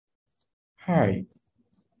Hi,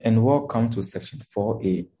 and welcome to Section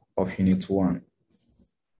 4A of Unit 1,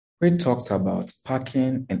 where it talks about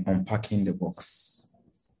packing and unpacking the box.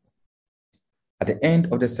 At the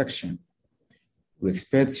end of the section, we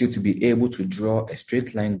expect you to be able to draw a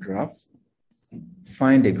straight line graph,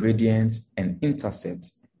 find the gradient and intercept,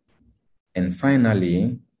 and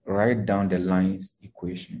finally, write down the lines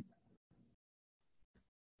equation.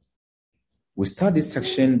 We start this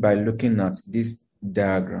section by looking at these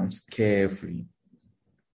diagrams carefully.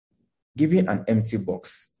 Given an empty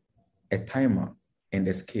box, a timer, and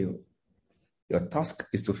a scale, your task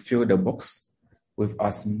is to fill the box with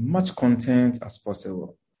as much content as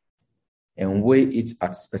possible and weigh it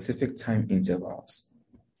at specific time intervals.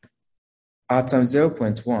 At time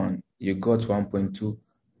 0.1, you got 1.2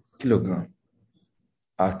 kilogram.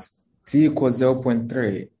 At t equals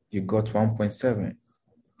 0.3, you got 1.7.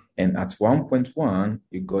 And at 1.1,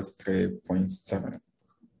 you got 3.7.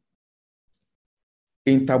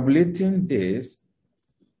 In tabulating this,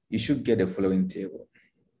 you should get the following table.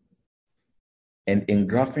 And in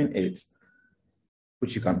graphing it,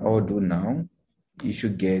 which you can all do now, you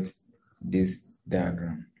should get this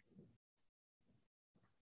diagram.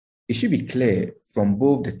 It should be clear from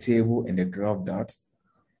both the table and the graph that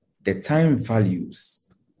the time values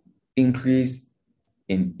increase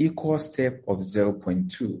in equal step of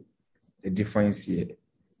 0.2, the difference here,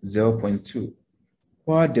 0.2,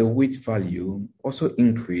 while the weight value also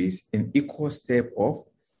increase in equal step of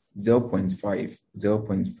 0.5,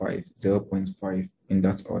 0.5, 0.5 in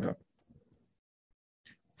that order.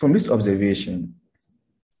 From this observation,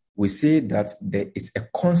 we say that there is a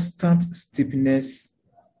constant steepness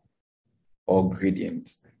or gradient.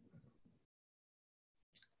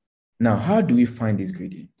 Now, how do we find this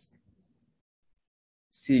gradient?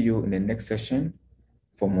 See you in the next session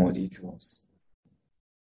for more details.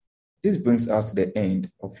 This brings us to the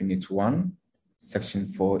end of Unit 1, Section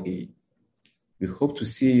 4A. We hope to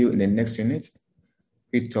see you in the next unit.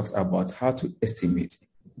 It talks about how to estimate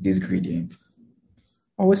this gradient.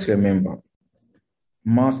 Always remember,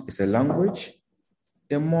 math is a language.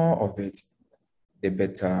 The more of it, the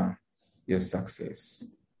better your success.